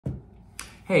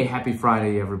Hey, happy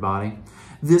Friday, everybody.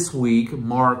 This week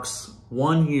marks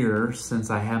 1 year since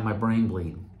I had my brain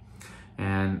bleed.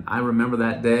 And I remember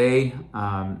that day,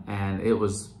 and I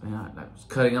was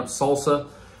cutting up salsa,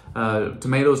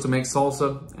 tomatoes to make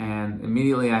salsa, and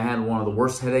immediately I had one of the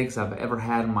worst headaches I've ever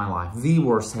had in my life. The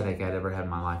worst headache I'd ever had in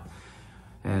my life.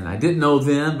 And I didn't know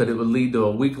then, but it would lead to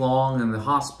a week long in the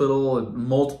hospital, and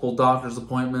multiple doctor's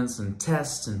appointments and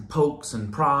tests and pokes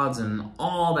and prods and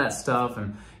all that stuff.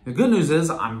 And the good news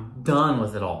is I'm done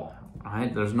with it all,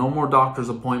 right? There's no more doctor's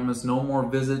appointments, no more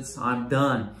visits. I'm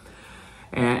done.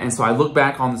 And so I look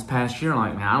back on this past year and I'm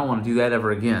like, man, I don't want to do that ever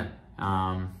again.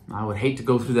 I would hate to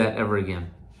go through that ever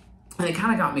again. And it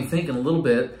kind of got me thinking a little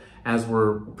bit as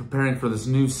we're preparing for this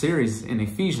new series in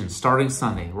Ephesians starting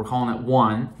Sunday. We're calling it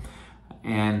One.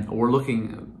 And we're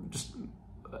looking just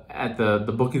at the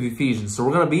book of Ephesians. So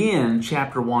we're going to be in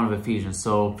chapter 1 of Ephesians.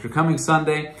 So if you're coming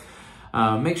Sunday,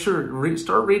 make sure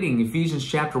start reading Ephesians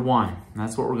chapter 1.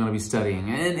 That's what we're going to be studying.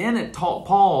 And in it,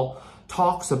 Paul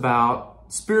talks about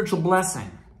spiritual blessing.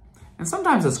 And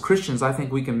sometimes as Christians, I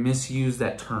think we can misuse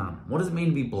that term. What does it mean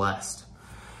to be blessed?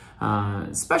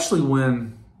 Especially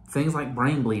when things like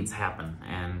brain bleeds happen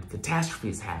and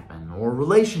catastrophes happen or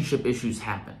relationship issues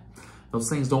happen. Those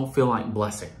things don't feel like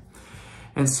blessing.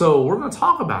 And so we're going to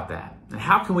talk about that. And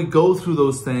how can we go through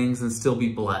those things and still be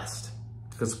blessed?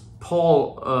 Because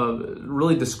Paul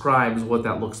really describes what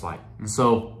that looks like. And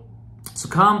so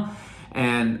come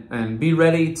and be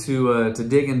ready to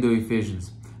dig into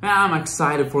Ephesians. Man, I'm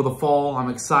excited for the fall. I'm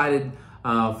excited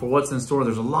for what's in store.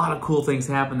 There's a lot of cool things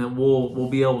happening that we'll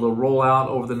be able to roll out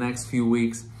over the next few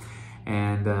weeks.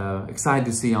 And excited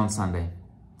to see you on Sunday.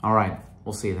 All right,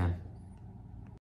 we'll see you then.